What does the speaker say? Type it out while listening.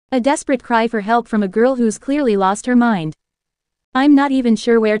A desperate cry for help from a girl who's clearly lost her mind. I'm not even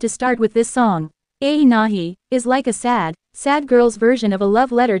sure where to start with this song. Aayi Nahi is like a sad girl's version of a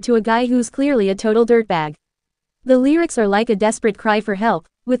love letter to a guy who's clearly a total dirtbag. The lyrics are like a desperate cry for help,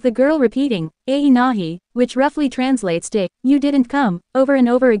 with the girl repeating, Aayi Nahi, which roughly translates to, you didn't come, over and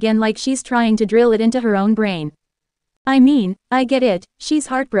over again like she's trying to drill it into her own brain. I mean, I get it, she's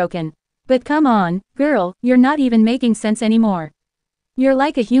heartbroken. But come on, girl, you're not even making sense anymore. You're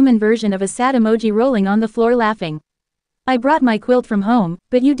like a human version of a sad emoji rolling on the floor laughing. I brought my quilt from home,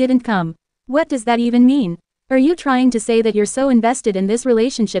 but you didn't come. What does that even mean? Are you trying to say that you're so invested in this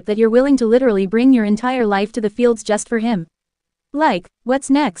relationship that you're willing to literally bring your entire life to the fields just for him? Like, what's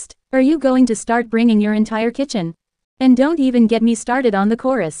next? Are you going to start bringing your entire kitchen? And don't even get me started on the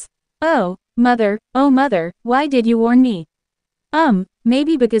chorus. Oh mother, why did you warn me?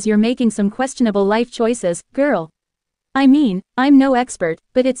 Maybe because you're making some questionable life choices, girl. I mean, I'm no expert,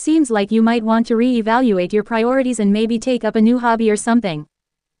 but it seems like you might want to re-evaluate your priorities and maybe take up a new hobby or something.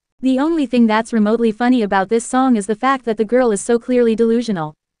 The only thing that's remotely funny about this song is the fact that the girl is so clearly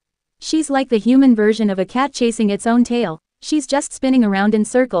delusional. She's like the human version of a cat chasing its own tail. She's just spinning around in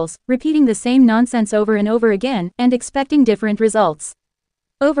circles, repeating the same nonsense over and over again, and expecting different results.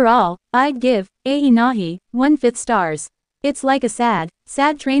 Overall, I'd give Aayi Nahi 1/5 stars. It's like a sad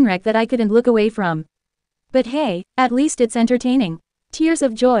train wreck that I couldn't look away from. But hey, at least it's entertaining. Tears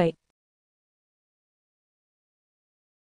of joy.